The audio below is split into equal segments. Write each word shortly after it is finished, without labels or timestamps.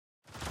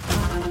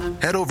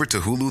Head over to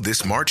Hulu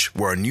this March,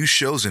 where our new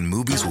shows and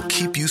movies will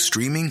keep you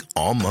streaming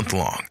all month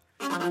long.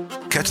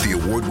 Catch the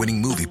award-winning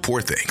movie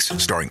Poor Things,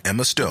 starring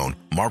Emma Stone,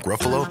 Mark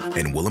Ruffalo,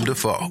 and Willem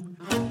Dafoe.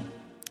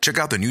 Check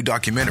out the new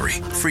documentary,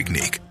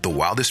 Freaknik, The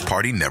Wildest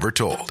Party Never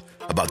Told,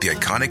 about the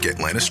iconic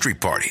Atlanta Street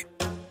Party.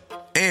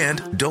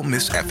 And don't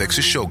miss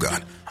FX's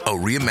Shogun, a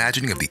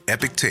reimagining of the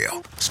epic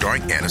tale,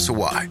 starring Anna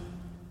Sawai.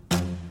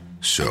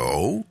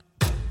 So,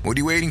 what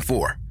are you waiting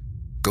for?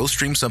 Go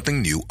stream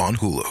something new on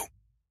Hulu.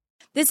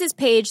 This is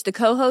Paige, the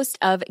co-host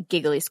of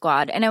Giggly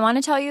Squad, and I want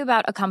to tell you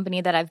about a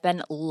company that I've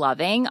been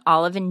loving,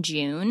 Olive &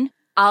 June.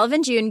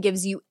 Olive & June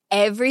gives you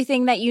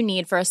everything that you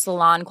need for a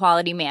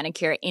salon-quality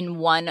manicure in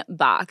one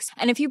box.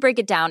 And if you break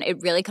it down,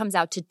 it really comes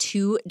out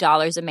to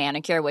 $2 a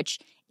manicure, which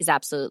is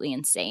absolutely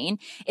insane.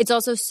 It's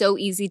also so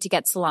easy to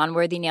get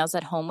salon-worthy nails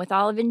at home with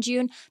Olive &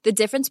 June. The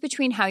difference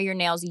between how your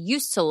nails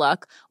used to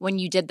look when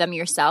you did them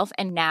yourself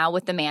and now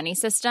with the Mani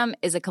system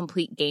is a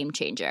complete game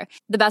changer.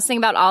 The best thing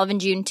about Olive &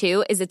 June,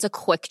 too, is it's a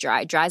quick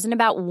dry. Dries in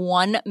about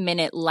 1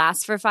 minute,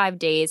 lasts for 5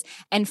 days,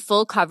 and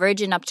full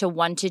coverage in up to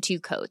 1 to 2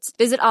 coats.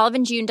 Visit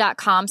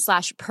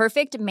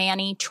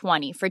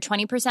oliveandjune.com/perfectmani20 for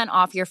 20%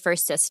 off your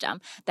first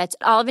system. That's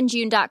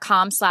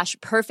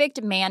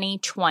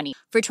oliveandjune.com/perfectmani20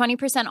 for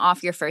 20%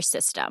 off your first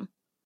system.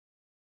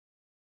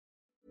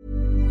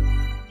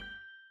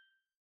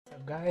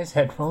 Guys,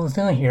 Headphones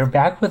Dylan here,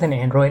 back with an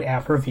Android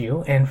app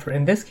review, and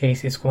in this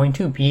case it's going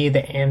to be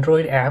the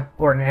Android app,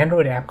 or an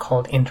Android app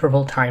called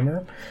Interval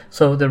Timer.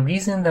 So the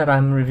reason that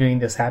I'm reviewing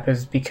this app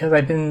is because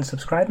I've been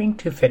subscribing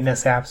to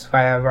fitness apps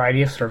via a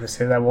variety of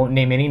services. I won't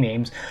name any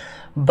names,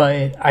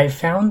 but I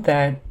found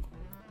that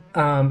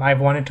I've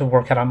wanted to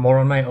work out more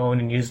on my own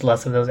and use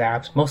less of those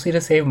apps, mostly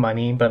to save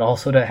money, but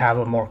also to have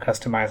a more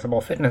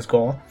customizable fitness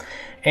goal.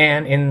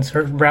 And in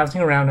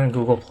browsing around on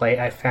Google Play,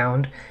 I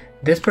found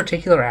this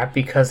particular app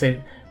because it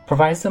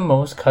provides the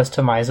most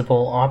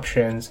customizable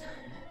options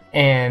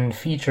and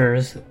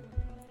features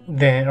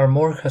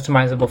more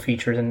customizable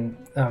features and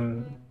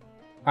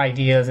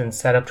ideas and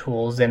setup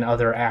tools than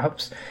other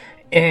apps.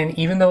 And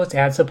even though it's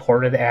ad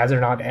supported, the ads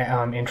are not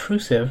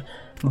intrusive,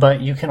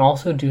 but you can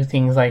also do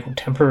things like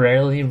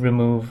temporarily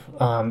remove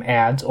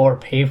ads or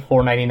pay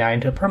 $4.99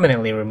 to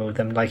permanently remove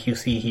them, like you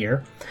see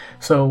here.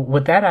 So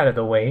with that out of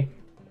the way,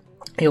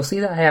 you'll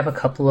see that I have a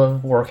couple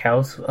of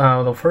workouts.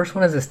 The first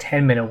one is this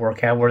 10-minute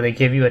workout where they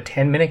give you a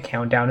 10-minute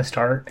countdown to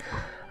start.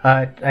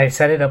 I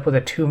set it up with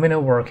a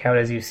 2-minute workout,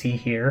 as you see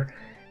here.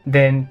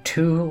 Then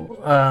 2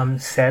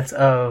 sets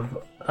of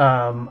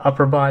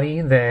upper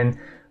body, then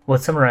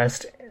with some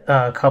rest,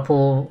 a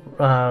couple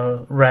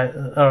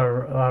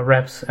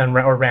reps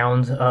or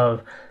rounds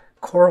of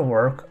core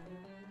work,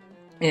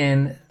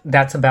 and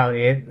that's about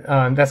it.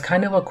 That's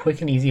kind of a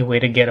quick and easy way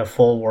to get a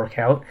full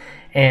workout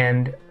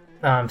and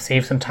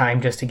save some time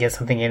just to get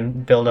something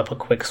in, build up a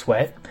quick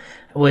sweat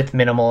with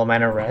minimal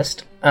amount of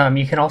rest.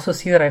 You can also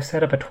see that I've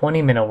set up a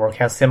 20-minute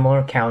workout,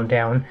 similar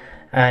countdown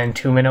and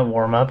 2-minute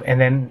warm-up,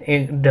 and then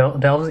it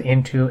delves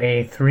into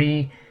a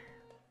 3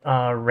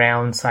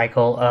 round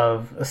cycle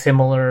of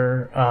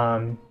similar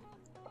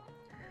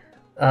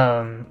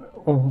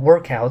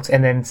workouts,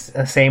 and then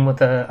same with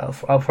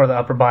for the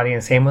upper body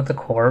and same with the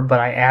core, but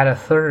I add a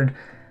third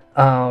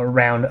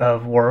round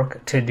of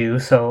work to do.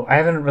 So I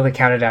haven't really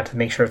counted out to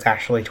make sure it's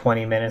actually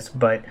 20 minutes,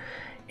 but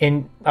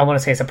I want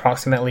to say it's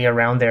approximately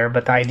around there.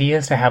 But the idea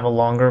is to have a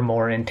longer,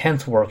 more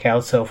intense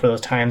workout, so for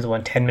those times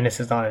when 10 minutes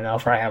is not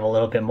enough or I have a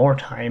little bit more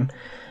time.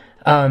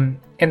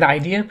 And the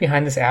idea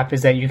behind this app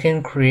is that you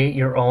can create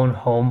your own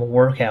home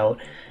workout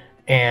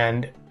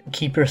and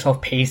keep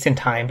yourself paced and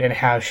timed and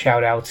have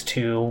shout outs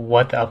to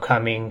what the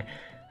upcoming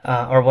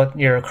or what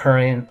your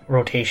current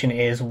rotation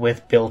is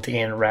with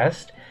built-in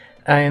rest.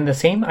 And the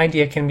same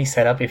idea can be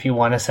set up if you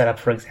want to set up,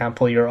 for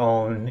example, your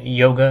own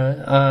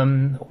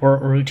yoga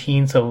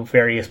routine, so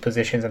various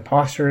positions and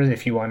postures,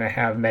 if you want to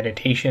have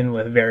meditation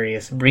with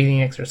various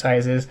breathing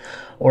exercises,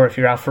 or if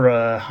you're out for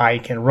a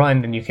hike and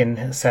run, then you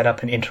can set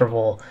up an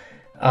interval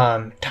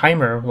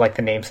timer, like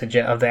the name of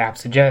the app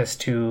suggests,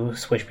 to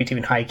switch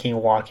between hiking,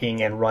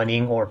 walking, and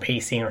running, or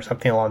pacing, or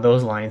something along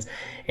those lines,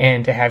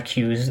 and to have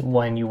cues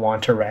when you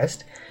want to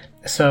rest.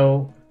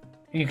 So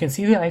you can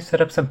see that I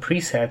set up some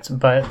presets,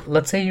 but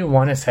let's say you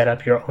want to set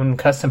up your own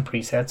custom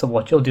presets. So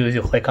what you'll do is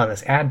you'll click on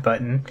this add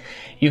button.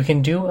 You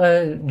can do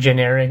a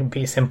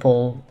generic,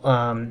 simple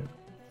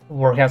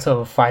workout,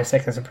 so 5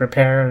 seconds to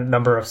prepare,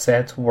 number of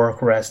sets,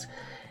 work, rest,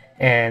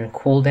 and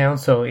cool down.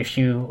 So if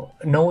you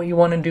know what you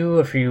want to do,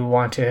 if you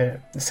want to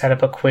set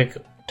up a quick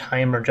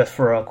timer just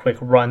for a quick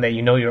run that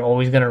you know you're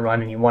always going to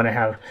run, and you want to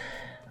have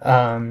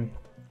a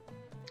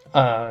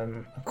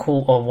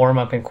warm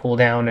up and cool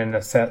down and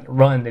a set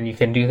run, then you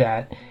can do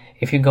that.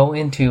 If you go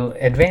into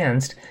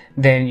advanced,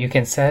 then you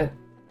can set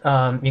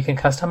you can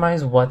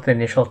customize what the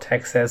initial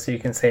text says. So you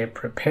can say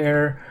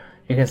prepare,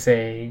 you can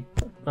say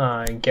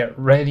get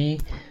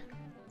ready,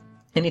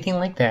 anything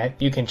like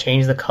that. You can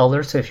change the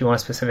color, so if you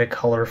want a specific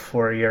color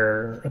for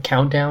your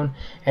countdown,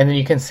 and then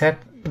you can set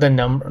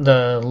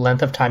the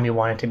length of time you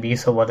want it to be,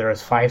 so whether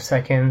it's 5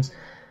 seconds,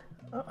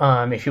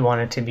 if you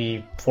want it to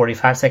be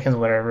 45 seconds,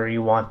 whatever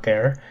you want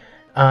there.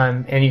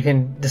 And you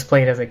can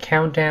display it as a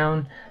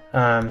countdown,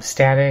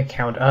 static,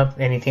 count up,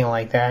 anything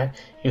like that.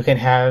 You can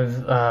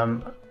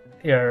have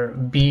your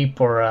beep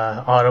or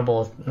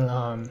audible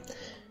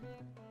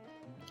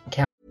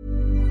count.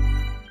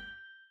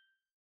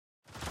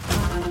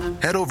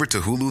 Head over to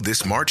Hulu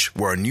this March,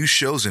 where our new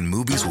shows and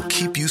movies will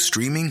keep you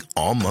streaming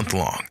all month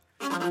long.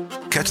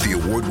 Catch the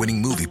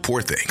award-winning movie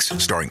Poor Things,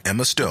 starring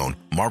Emma Stone,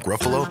 Mark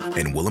Ruffalo,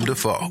 and Willem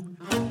Dafoe.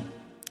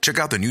 Check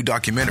out the new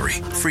documentary,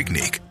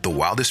 Freaknik, The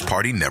Wildest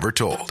Party Never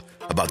Told,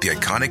 about the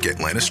iconic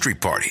Atlanta street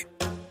party.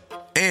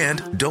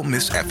 And don't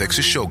miss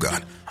FX's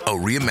Shogun, a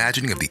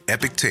reimagining of the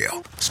epic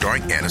tale,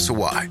 starring Anna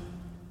Sawai.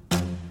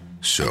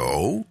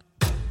 So,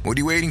 what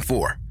are you waiting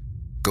for?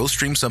 Go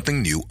stream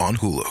something new on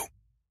Hulu.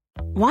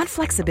 Want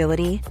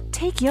flexibility?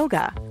 Take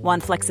yoga.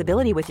 Want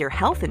flexibility with your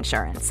health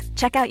insurance?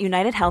 Check out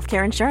United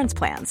Healthcare Insurance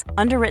Plans.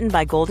 Underwritten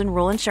by Golden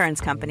Rule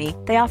Insurance Company,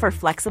 they offer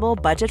flexible,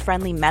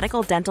 budget-friendly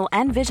medical, dental,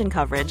 and vision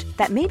coverage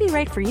that may be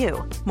right for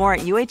you. More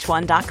at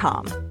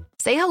uh1.com.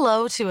 Say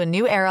hello to a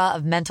new era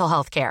of mental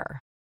health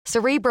care.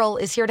 Cerebral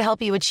is here to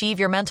help you achieve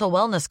your mental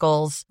wellness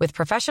goals with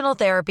professional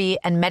therapy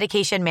and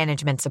medication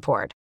management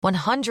support.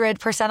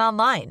 100%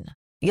 online.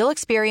 You'll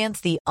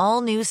experience the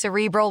all-new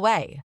Cerebral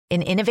Way,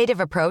 an innovative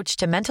approach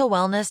to mental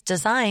wellness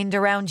designed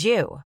around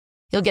you.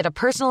 You'll get a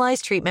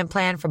personalized treatment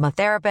plan from a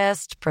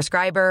therapist,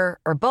 prescriber,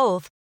 or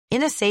both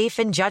in a safe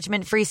and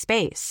judgment-free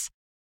space.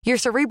 Your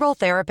Cerebral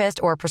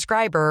therapist or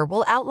prescriber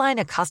will outline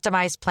a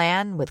customized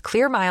plan with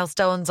clear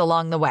milestones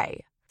along the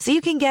way, so you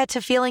can get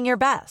to feeling your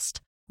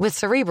best. With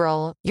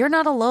Cerebral, you're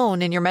not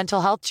alone in your mental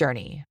health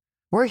journey.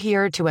 We're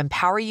here to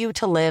empower you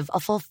to live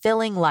a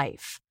fulfilling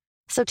life.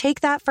 So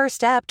take that first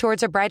step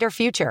towards a brighter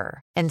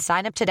future and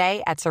sign up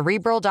today at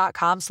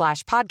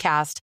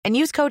Cerebral.com/podcast and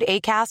use code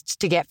ACAST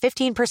to get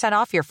 15%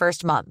 off your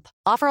first month.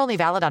 Offer only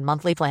valid on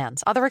monthly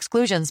plans. Other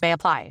exclusions may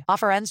apply.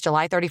 Offer ends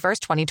July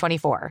 31st,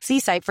 2024.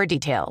 See site for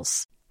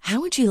details. How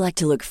would you like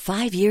to look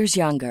 5 years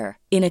younger?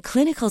 In a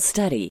clinical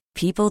study,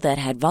 people that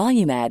had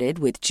volume added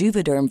with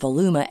Juvederm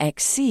Voluma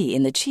XC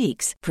in the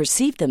cheeks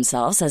perceived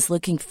themselves as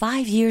looking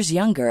 5 years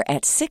younger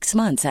at 6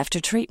 months after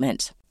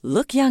treatment.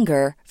 Look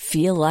younger,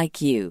 feel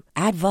like you.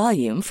 Add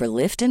volume for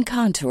lift and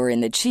contour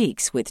in the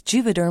cheeks with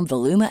Juvederm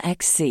Voluma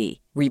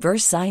XC.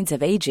 Reverse signs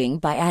of aging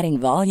by adding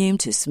volume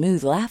to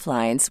smooth laugh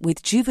lines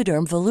with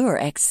Juvederm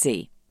Volure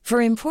XC.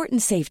 For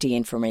important safety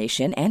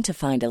information and to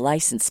find a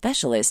licensed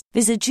specialist,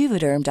 visit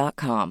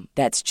Juvederm.com.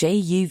 That's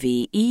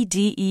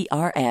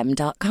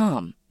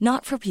JUVEDERM.com.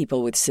 Not for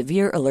people with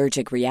severe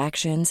allergic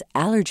reactions,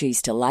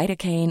 allergies to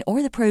lidocaine,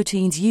 or the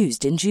proteins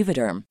used in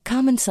Juvederm.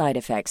 Common side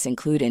effects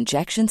include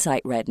injection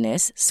site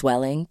redness,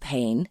 swelling,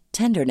 pain,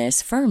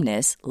 tenderness,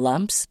 firmness,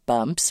 lumps,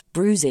 bumps,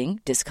 bruising,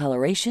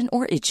 discoloration,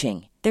 or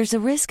itching. There's a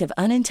risk of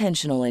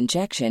unintentional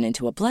injection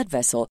into a blood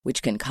vessel,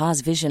 which can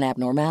cause vision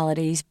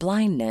abnormalities,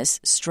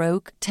 blindness,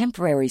 stroke,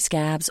 temporary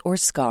scabs, or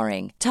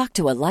scarring. Talk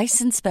to a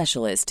licensed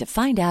specialist to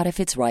find out if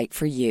it's right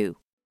for you.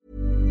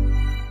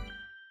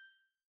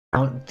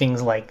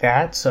 Things like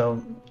that.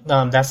 So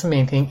that's the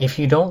main thing. If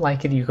you don't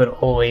like it, you could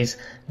always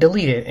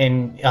delete it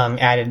and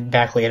add it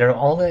back later.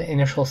 All the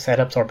initial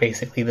setups are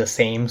basically the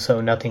same,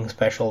 so nothing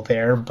special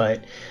there.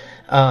 But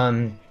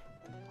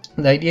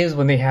the idea is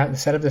when they have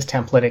set up this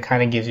template, it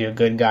kind of gives you a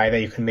good guide that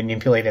you can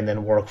manipulate and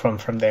then work from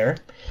there.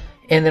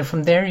 And then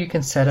from there, you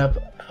can set up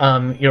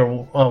your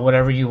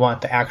whatever you want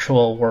the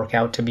actual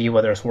workout to be,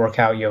 whether it's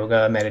workout,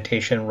 yoga,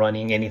 meditation,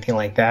 running, anything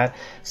like that.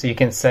 So you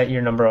can set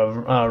your number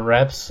of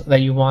reps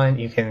that you want.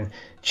 You can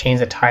change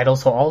the title.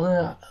 So all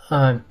the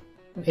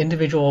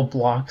individual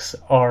blocks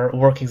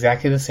work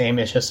exactly the same.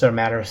 It's just a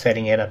matter of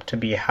setting it up to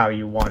be how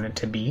you want it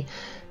to be.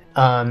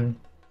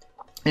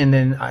 And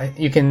then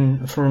you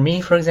can, for me,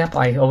 for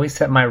example, I always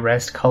set my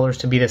rest colors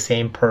to be the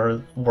same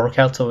per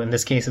workout. So in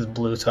this case, it's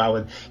blue, so I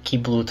would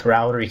keep blue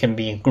throughout, or you can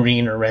be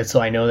green or red, so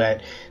I know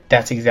that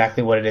that's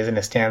exactly what it is and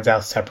it stands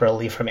out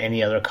separately from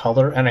any other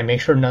color. And I make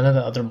sure none of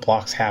the other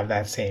blocks have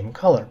that same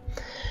color.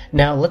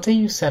 Now, let's say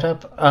you set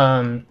up,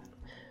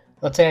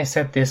 let's say I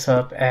set this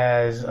up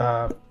as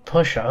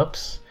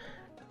push-ups,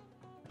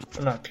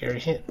 not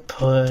period,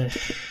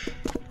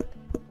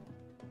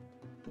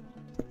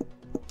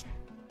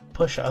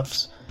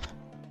 push-ups,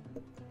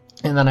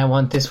 and then I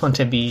want this one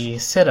to be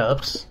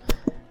sit-ups,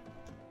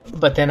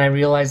 but then I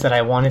realized that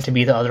I want it to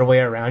be the other way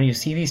around. You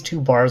see these two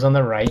bars on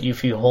the right.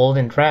 If you hold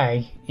and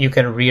drag, you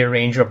can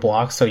rearrange your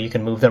blocks so you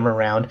can move them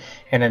around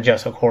and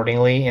adjust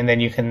accordingly, and then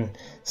you can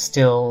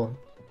still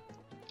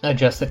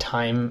adjust the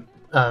time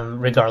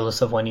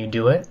regardless of when you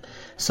do it.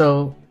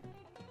 So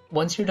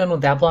once you're done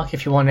with that block,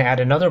 if you want to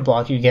add another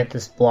block, you get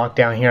this block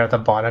down here at the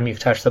bottom. You've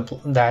touched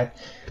that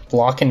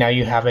block, and now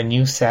you have a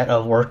new set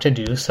of work to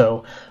do.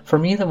 So for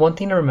me, the one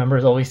thing to remember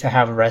is always to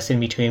have a rest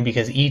in between,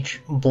 because each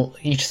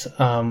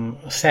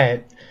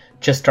set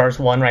just starts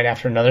one right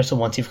after another. So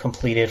once you've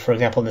completed, for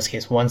example, in this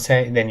case, one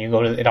set, then you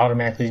go to, it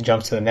automatically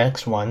jumps to the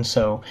next one.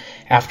 So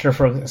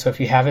if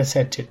you have it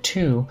set to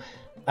 2,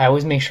 I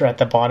always make sure at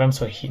the bottom,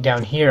 so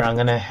down here, I'm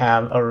going to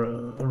have a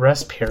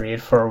rest period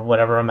for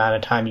whatever amount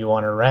of time you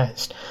want to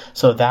rest.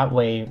 So that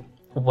way,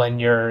 when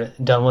you're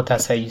done with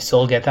that set, you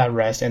still get that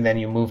rest, and then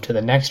you move to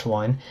the next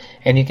one,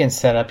 and you can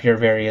set up your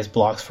various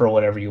blocks for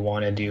whatever you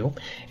want to do.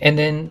 And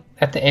then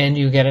at the end,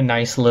 you get a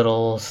nice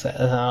little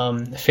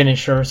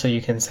finisher, so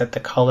you can set the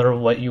color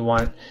of what you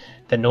want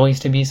the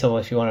noise to be. So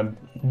if you want a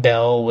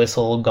bell,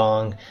 whistle,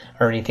 gong,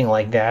 or anything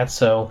like that.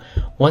 So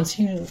once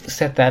you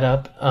set that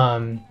up,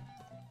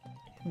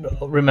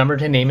 remember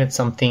to name it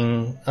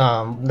something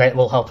that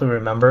will help you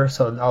remember.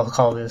 So I'll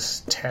call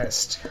this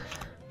test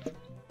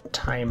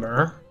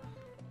timer.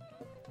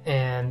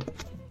 And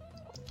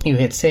you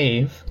hit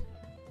save.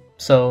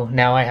 So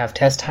now I have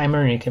test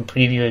timer, and you can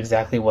preview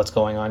exactly what's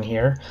going on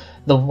here.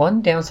 The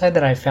one downside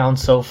that I found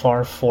so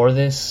far for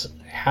this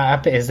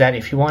app is that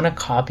if you want to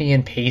copy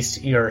and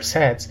paste your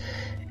sets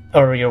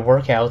or your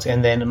workouts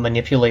and then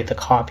manipulate the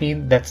copy,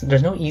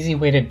 there's no easy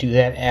way to do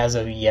that as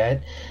of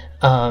yet,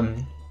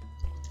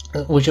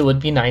 which it would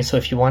be nice. So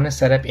if you want to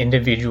set up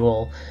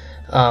individual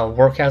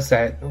workouts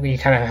that we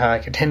kind of have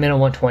like a 10-minute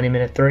one,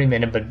 20-minute,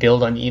 30-minute, but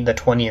build on the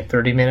 20 and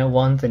 30-minute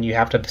ones, then you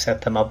have to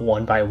set them up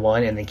one by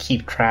one and then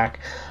keep track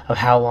of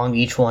how long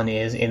each one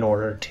is in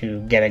order to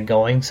get it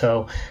going.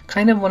 So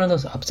kind of one of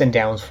those ups and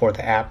downs for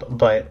the app,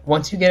 but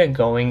once you get it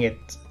going,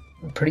 it's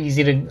pretty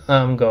easy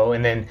to go.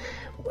 And then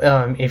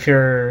if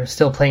you're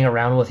still playing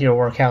around with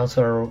your workouts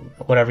or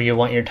whatever you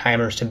want your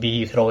timers to be,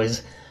 you could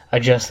always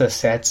adjust the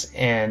sets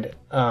and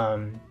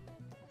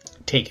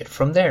take it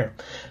from there.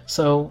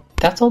 So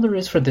that's all there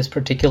is for this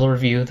particular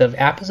review. The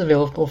app is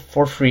available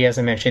for free, as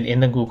I mentioned,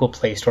 in the Google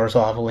Play Store, so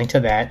I'll have a link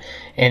to that.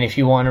 And if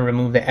you want to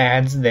remove the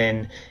ads,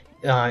 then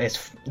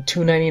it's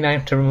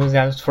 $2.99 to remove the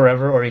ads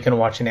forever, or you can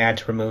watch an ad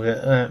to remove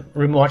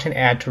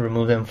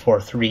them for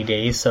 3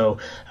 days. So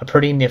a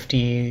pretty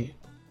nifty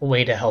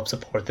way to help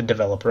support the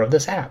developer of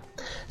this app.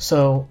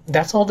 So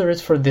that's all there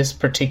is for this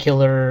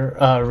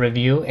particular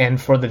review. And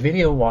for the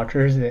video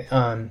watchers,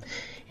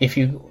 if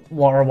you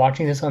are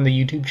watching this on the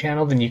YouTube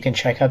channel, then you can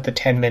check out the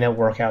 10-minute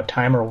workout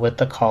timer with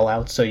the call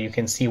out, so you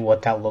can see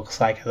what that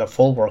looks like as a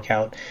full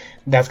workout.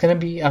 That's going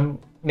to be, I'm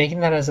making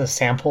that as a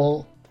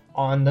sample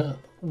on the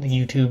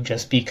YouTube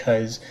just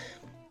because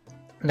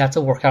that's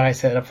a workout I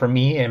set up for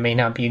me, and it may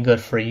not be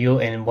good for you,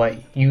 and what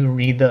you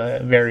read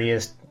the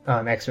various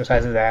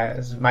exercises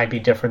as might be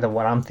different than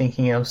what I'm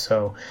thinking of.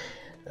 So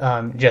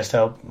just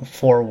a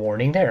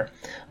forewarning there.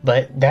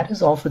 But that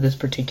is all for this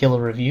particular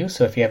review.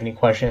 So if you have any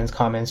questions,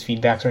 comments,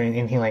 feedbacks, or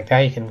anything like that,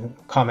 you can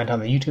comment on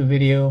the YouTube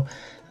video,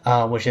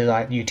 which is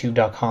at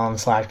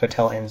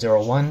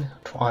youtube.com/PatelN01,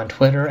 on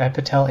Twitter at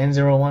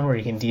PatelN01, where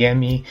you can DM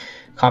me,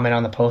 comment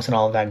on the post, and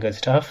all of that good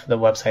stuff. The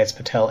website's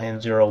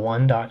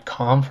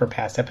PatelN01.com for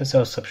past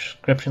episodes,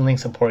 subscription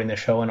links supporting the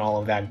show, and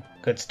all of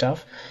that good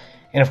stuff.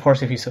 And of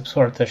course, if you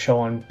support the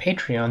show on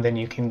Patreon, then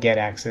you can get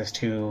access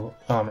to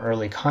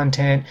early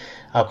content,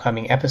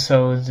 upcoming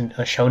episodes, and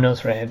show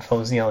notes for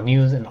Headphones Neil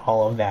News, and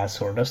all of that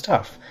sort of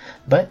stuff.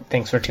 But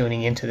thanks for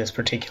tuning into this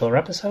particular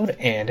episode,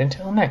 and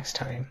until next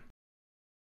time.